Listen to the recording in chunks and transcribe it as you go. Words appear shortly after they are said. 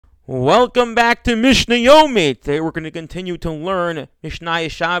Welcome back to Mishna Yomi. Today we're going to continue to learn Mishnah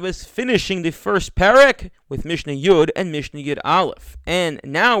Shabbos, finishing the first Perek with Mishnah Yud and Mishnah Yud Aleph. And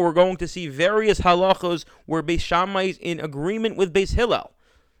now we're going to see various halachos where Beis Shammai is in agreement with Beis Hillel,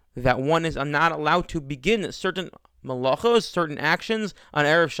 that one is not allowed to begin certain malachos, certain actions on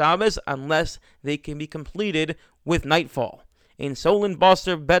Erev Shabbos unless they can be completed with nightfall. In Solin,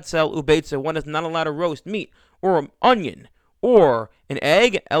 Basar, Betzel, Ubeitza, one is not allowed to roast meat or onion or an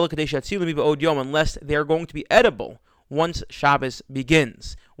egg, unless they're going to be edible once Shabbos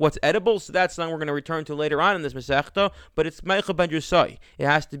begins. What's edible? So that's something we're going to return to later on in this Masechta, but it's Meicha Ben Yusai. It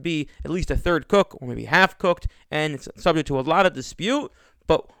has to be at least a third cooked or maybe half cooked, and it's subject to a lot of dispute,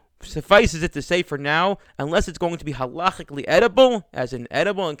 but suffices it to say for now, unless it's going to be halachically edible, as in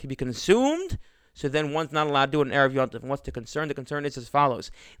edible and can be consumed, so then one's not allowed to do it in Erev Yontif. And what's the concern? The concern is as follows.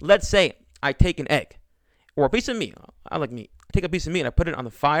 Let's say I take an egg or a piece of meat. I like meat. I take a piece of meat and I put it on the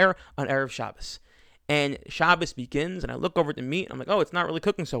fire on Erev Shabbos. And Shabbos begins and I look over at the meat and I'm like, oh, it's not really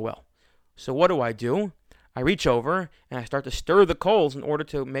cooking so well. So what do? I reach over and I start to stir the coals in order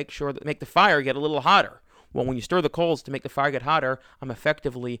to make the fire get a little hotter. Well, when you stir the coals to make the fire get hotter, I'm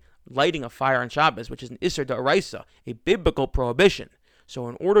effectively lighting a fire on Shabbos, which is an Isser D'Oraisa, a biblical prohibition. So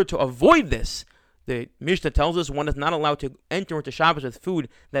in order to avoid this, the Mishnah tells us one is not allowed to enter into Shabbos with food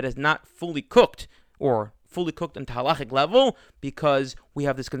that is not fully cooked or fully cooked into halachic level, because we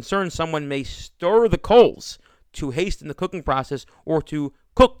have this concern someone may stir the coals to hasten the cooking process or to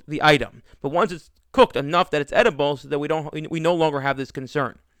cook the item. But once it's cooked enough that it's edible, so that we no longer have this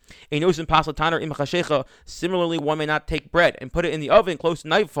concern. Similarly, one may not take bread and put it in the oven close to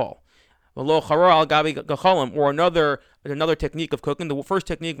nightfall. Or another technique of cooking. The first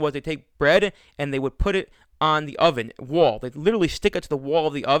technique was they take bread and they would put it on the oven wall. They literally stick it to the wall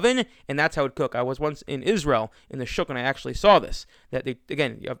of the oven, and that's how it cook. I was once in Israel in the Shuk, and I actually saw this. That you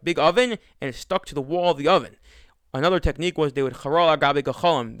have a big oven, and it's stuck to the wall of the oven. Another technique was they would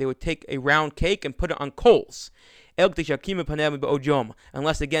they would take a round cake and put it on coals.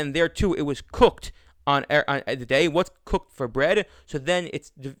 Unless, again, there too, it was cooked on the day. What's cooked for bread? So then it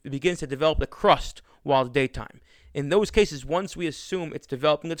begins to develop the crust while it's daytime. In those cases, once we assume it's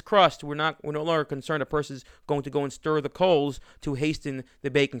developing its crust, we're no longer concerned a person's going to go and stir the coals to hasten the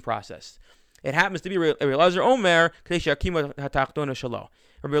baking process. It happens to be Rabbi Eliezer Omer, Rabbi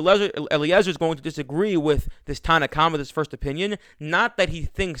Eliezer is going to disagree with this Tana Kama, this first opinion. Not that he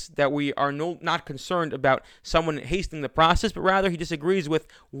thinks that we are not concerned about someone hastening the process, but rather he disagrees with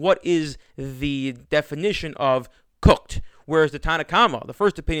what is the definition of cooked. Whereas the Tana Kama, the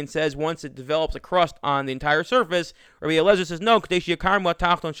first opinion, says once it develops a crust on the entire surface, Rabbi Eliezer says no,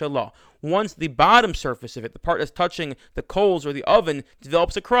 once the bottom surface of it, the part that's touching the coals or the oven,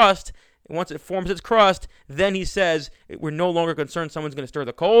 develops a crust, and once it forms its crust, then he says we're no longer concerned someone's going to stir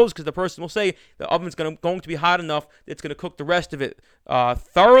the coals, because the person will say the oven's going to be hot enough that it's going to cook the rest of it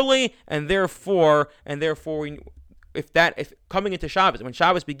thoroughly, and therefore if coming into Shabbos, when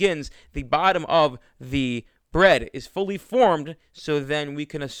Shabbos begins, the bottom of the bread is fully formed, so then we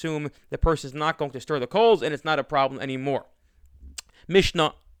can assume the person is not going to stir the coals, and it's not a problem anymore.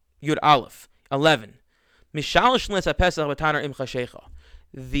 Mishnah Yud Aleph 11. On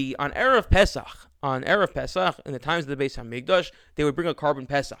Erev Pesach, in the times of the Beis Hamikdash, they would bring a carbon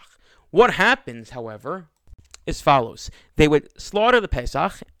Pesach. What happens, however, is follows. They would slaughter the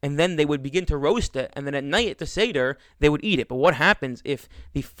Pesach, and then they would begin to roast it, and then at night at the Seder, they would eat it. But what happens if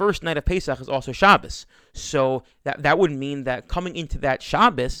the first night of Pesach is also Shabbos? So that would mean that coming into that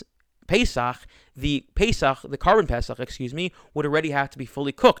Shabbos, the carbon Pesach, would already have to be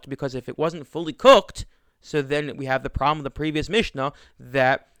fully cooked, because if it wasn't fully cooked, so then we have the problem of the previous Mishnah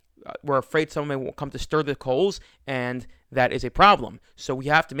that we're afraid someone may come to stir the coals, and that is a problem. So we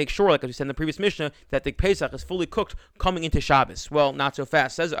have to make sure, like we said in the previous Mishnah, that the Pesach is fully cooked coming into Shabbos. Well, not so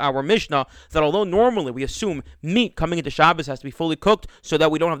fast. Says our Mishnah that although normally we assume meat coming into Shabbos has to be fully cooked so that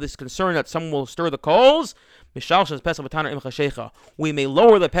we don't have this concern that someone will stir the coals, we may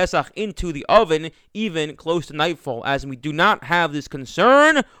lower the Pesach into the oven even close to nightfall, as we do not have this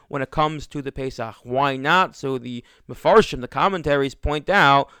concern when it comes to the Pesach. Why not? So the Mefarshim, the commentaries, point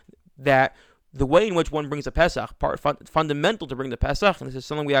out that the way in which one brings a Pesach, fundamental to bring the Pesach, and this is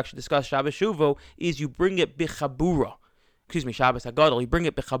something we actually discussed Shabbos Shuvo, is you bring it bichabura. Shabbos Hagadol, you bring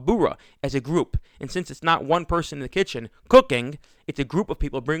it bichabura as a group. And since it's not one person in the kitchen cooking, it's a group of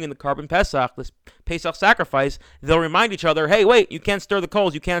people bringing the carbon Pesach, this Pesach sacrifice. They'll remind each other, hey, wait, you can't stir the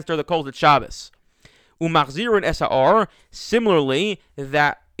coals, it's Shabbos. Umachzir and Esa'ar, similarly,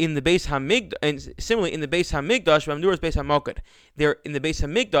 that in the Beis Hamikdash, and Beis Hamoked, there in the Beis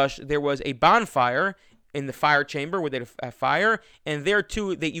Hamikdash there was a bonfire in the fire chamber where they have fire, and there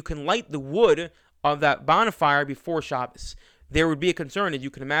too that you can light the wood of that bonfire before Shabbos. There would be a concern, as you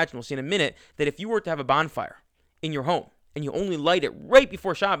can imagine, we'll see in a minute, that if you were to have a bonfire in your home and you only light it right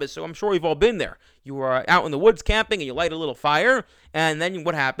before Shabbos, so I'm sure you've all been there. You are out in the woods camping and you light a little fire, and then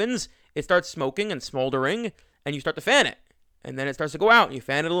what happens? It starts smoking and smoldering, and you start to fan it. And then it starts to go out, and you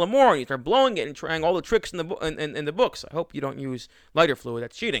fan it a little more, and you start blowing it and trying all the tricks in the books. I hope you don't use lighter fluid;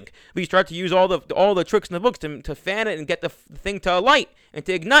 that's cheating. But you start to use all the tricks in the books to fan it and get the thing to light and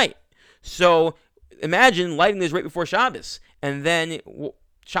to ignite. So imagine lighting this right before Shabbos, and then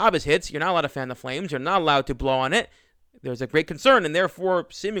Shabbos hits. You're not allowed to fan the flames. You're not allowed to blow on it. There's a great concern, and therefore,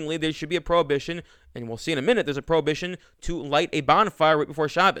 seemingly, there should be a prohibition, and we'll see in a minute, there's a prohibition to light a bonfire right before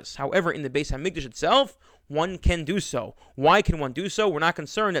Shabbos. However, in the Beis HaMikdash itself, one can do so. Why can one do so? We're not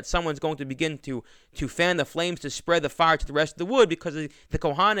concerned that someone's going to begin to fan the flames to spread the fire to the rest of the wood, because the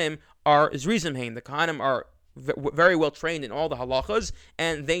Kohanim are Zrizimheim. The Kohanim are very well trained in all the halachas,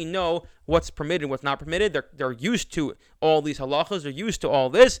 and they know what's permitted and what's not permitted. They're used to all these halachas, they're used to all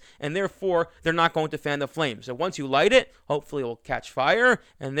this, and therefore they're not going to fan the flames. So once you light it, hopefully it will catch fire,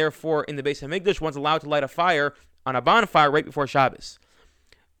 and therefore in the Beis HaMikdash, one's allowed to light a fire on a bonfire right before Shabbos.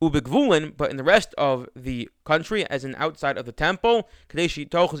 Ubigvulin, but in the rest of the country, as in outside of the temple,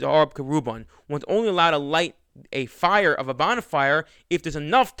 one's only allowed to light a fire of a bonfire if there's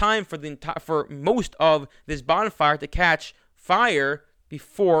enough time for most of this bonfire to catch fire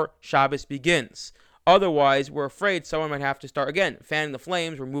before Shabbos begins. Otherwise, we're afraid someone might have to start again fanning the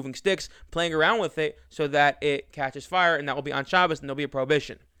flames, removing sticks, playing around with it so that it catches fire, and that will be on Shabbos, and there'll be a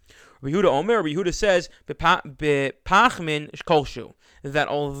prohibition. Rabbi Yehuda says, "Bepachmin kolshu," that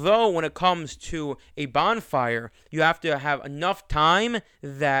although when it comes to a bonfire, you have to have enough time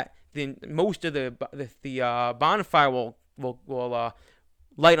that most of the bonfire will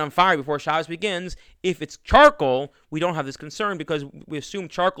light on fire before Shabbos begins. If it's charcoal, we don't have this concern because we assume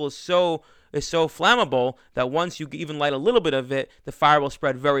charcoal is so flammable that once you even light a little bit of it, the fire will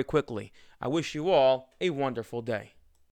spread very quickly. I wish you all a wonderful day.